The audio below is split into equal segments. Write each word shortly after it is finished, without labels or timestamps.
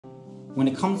When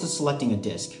it comes to selecting a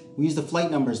disc, we use the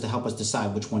flight numbers to help us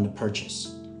decide which one to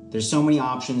purchase. There's so many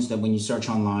options that when you search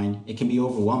online, it can be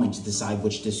overwhelming to decide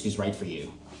which disc is right for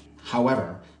you.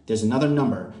 However, there's another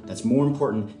number that's more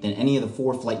important than any of the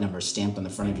 4 flight numbers stamped on the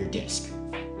front of your disc.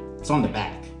 It's on the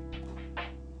back.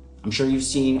 I'm sure you've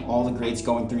seen all the greats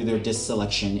going through their disc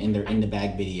selection in their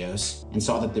in-the-bag videos and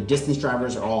saw that their distance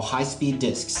drivers are all high-speed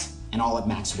discs and all at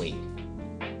max weight.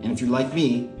 And if you're like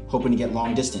me, hoping to get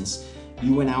long distance,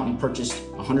 you went out and purchased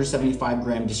a 175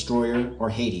 gram Destroyer or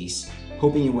Hades,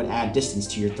 hoping it would add distance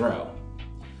to your throw.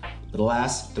 But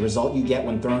alas, the result you get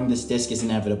when throwing this disc is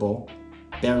inevitable: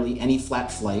 barely any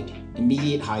flat flight,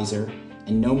 immediate hyzer,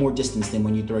 and no more distance than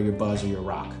when you throw your buzz or your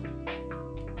rock.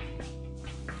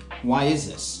 Why is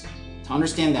this? To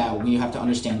understand that, we have to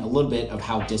understand a little bit of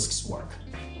how discs work.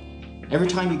 Every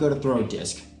time you go to throw a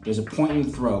disc, there's a point in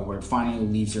the throw where it finally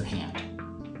leaves your hand.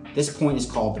 This point is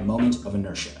called the moment of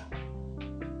inertia.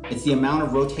 It's the amount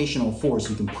of rotational force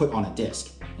you can put on a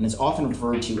disc, and it's often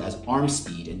referred to as arm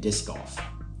speed in disc golf.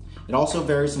 It also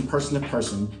varies from person to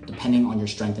person depending on your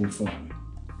strength and form.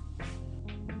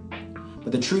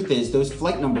 But the truth is, those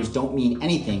flight numbers don't mean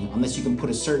anything unless you can put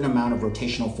a certain amount of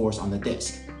rotational force on the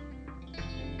disc.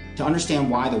 To understand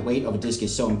why the weight of a disc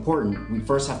is so important, we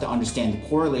first have to understand the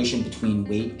correlation between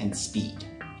weight and speed.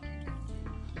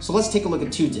 So let's take a look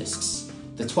at 2 discs,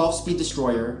 the 12-speed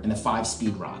Destroyer and the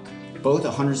 5-speed Rock, both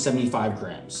 175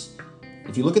 grams.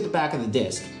 If you look at the back of the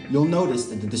disc, you'll notice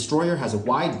that the Destroyer has a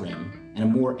wide rim and a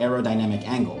more aerodynamic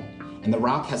angle, and the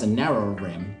Rock has a narrower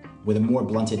rim with a more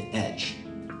blunted edge.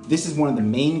 This is one of the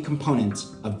main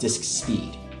components of disc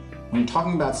speed. When you're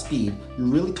talking about speed, you're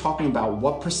really talking about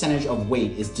what percentage of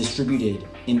weight is distributed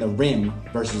in the rim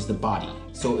versus the body.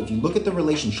 So if you look at the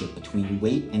relationship between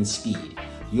weight and speed,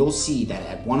 you'll see that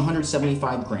at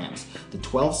 175 grams, the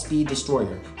 12-speed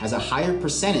Destroyer has a higher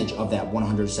percentage of that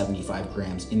 175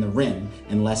 grams in the rim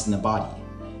and less in the body.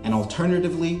 And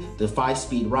alternatively, the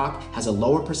 5-speed Rock has a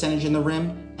lower percentage in the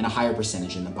rim and a higher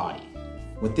percentage in the body.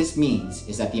 What this means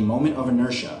is that at the moment of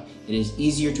inertia, it is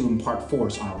easier to impart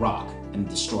force on a rock than a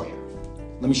Destroyer.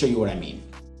 Let me show you what I mean.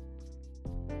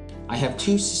 I have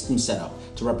 2 systems set up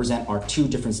to represent our 2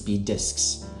 different speed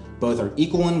discs. Both are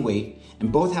equal in weight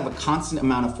and both have a constant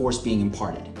amount of force being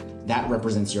imparted. That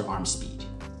represents your arm speed.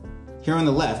 Here on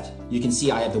the left, you can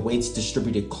see I have the weights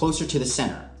distributed closer to the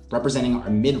center, representing our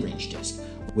mid-range disc,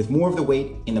 with more of the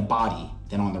weight in the body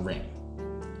than on the rim.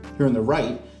 Here on the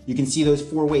right, you can see those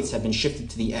 4 weights have been shifted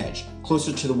to the edge,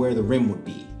 closer to where the rim would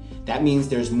be. That means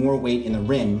there's more weight in the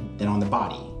rim than on the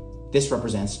body. This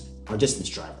represents our distance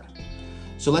driver.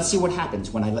 So let's see what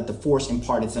happens when I let the force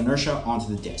impart its inertia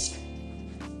onto the disc.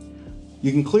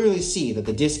 You can clearly see that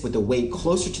the disc with the weight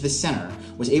closer to the center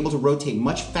was able to rotate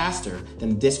much faster than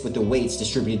the disc with the weights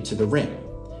distributed to the rim.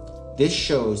 This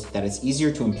shows that it's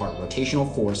easier to impart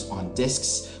rotational force on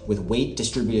discs with weight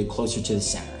distributed closer to the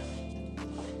center.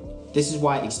 This is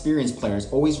why experienced players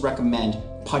always recommend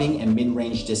putting and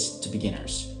mid-range discs to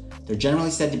beginners. They're generally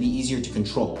said to be easier to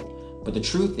control, but the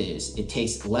truth is it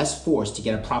takes less force to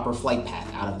get a proper flight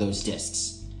path out of those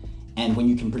discs. And when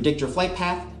you can predict your flight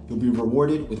path, you'll be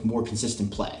rewarded with more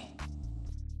consistent play.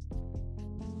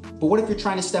 But what if you're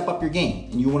trying to step up your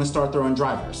game and you want to start throwing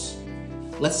drivers?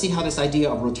 Let's see how this idea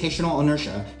of rotational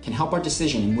inertia can help our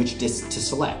decision in which disc to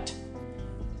select.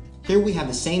 Here we have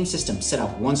the same system set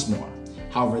up once more.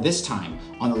 However, this time,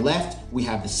 on the left, we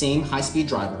have the same high-speed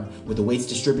driver with the weights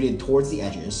distributed towards the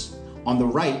edges. On the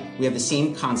right, we have the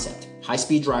same concept,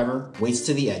 high-speed driver, weights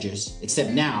to the edges, except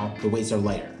now the weights are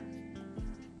lighter.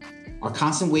 Our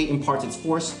constant weight imparts its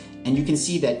force, and you can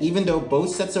see that even though both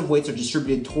sets of weights are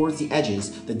distributed towards the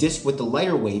edges, the disc with the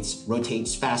lighter weights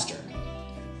rotates faster.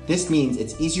 This means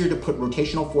it's easier to put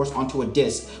rotational force onto a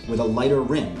disc with a lighter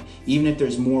rim, even if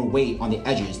there's more weight on the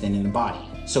edges than in the body.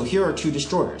 So here are 2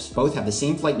 Destroyers. Both have the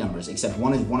same flight numbers, except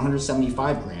one is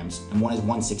 175 grams and one is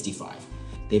 165.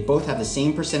 They both have the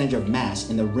same percentage of mass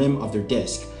in the rim of their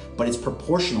disc, but it's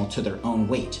proportional to their own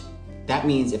weight. That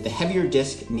means if the heavier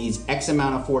disc needs X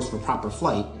amount of force for proper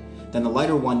flight, then the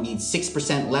lighter one needs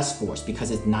 6% less force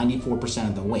because it's 94%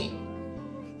 of the weight.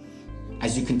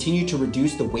 As you continue to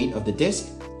reduce the weight of the disc,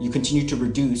 you continue to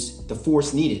reduce the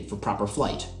force needed for proper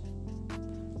flight.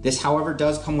 This, however,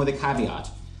 does come with a caveat.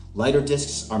 Lighter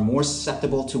discs are more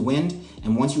susceptible to wind,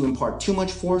 and once you impart too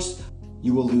much force,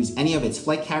 you will lose any of its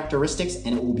flight characteristics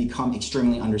and it will become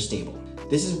extremely unstable.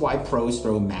 This is why pros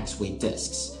throw max weight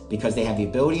discs, because they have the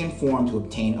ability and form to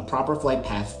obtain a proper flight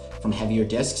path from heavier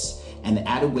discs, and the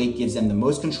added weight gives them the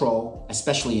most control,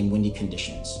 especially in windy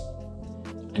conditions.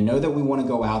 I know that we want to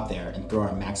go out there and throw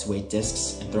our max weight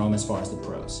discs and throw them as far as the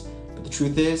pros, but the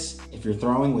truth is, if you're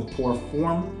throwing with poor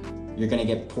form, you're gonna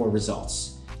get poor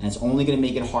results, and it's only gonna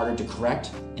make it harder to correct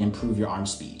and improve your arm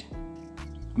speed.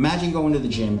 Imagine going to the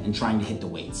gym and trying to hit the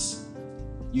weights.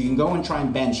 You can go and try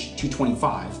and bench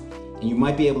 225, and you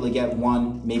might be able to get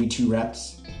 1, maybe 2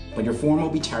 reps, but your form will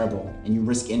be terrible and you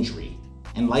risk injury,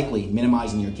 and likely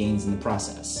minimizing your gains in the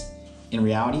process. In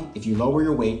reality, if you lower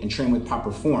your weight and train with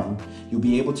proper form, you'll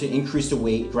be able to increase the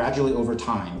weight gradually over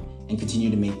time and continue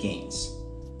to make gains.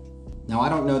 Now, I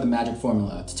don't know the magic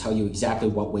formula to tell you exactly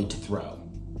what weight to throw.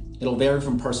 It'll vary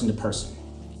from person to person.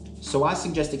 So I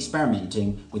suggest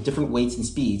experimenting with different weights and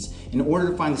speeds in order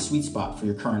to find the sweet spot for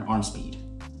your current arm speed.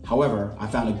 However, I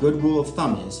found a good rule of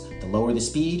thumb is the lower the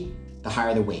speed, the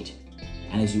higher the weight.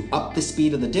 And as you up the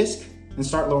speed of the disc, then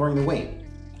start lowering the weight.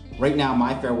 Right now,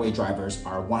 my fairway drivers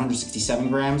are 167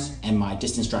 grams and my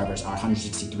distance drivers are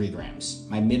 163 grams.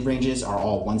 My mid-ranges are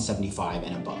all 175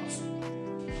 and above.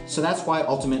 So that's why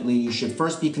ultimately you should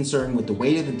first be concerned with the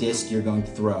weight of the disc you're going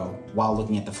to throw while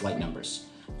looking at the flight numbers.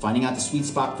 Finding out the sweet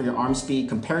spot for your arm speed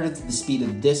comparative to the speed of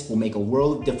the disc will make a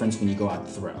world of difference when you go out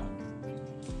to throw.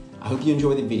 I hope you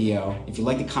enjoyed the video. If you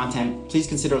like the content, please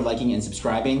consider liking and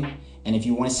subscribing. And if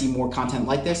you want to see more content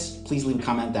like this, please leave a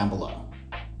comment down below.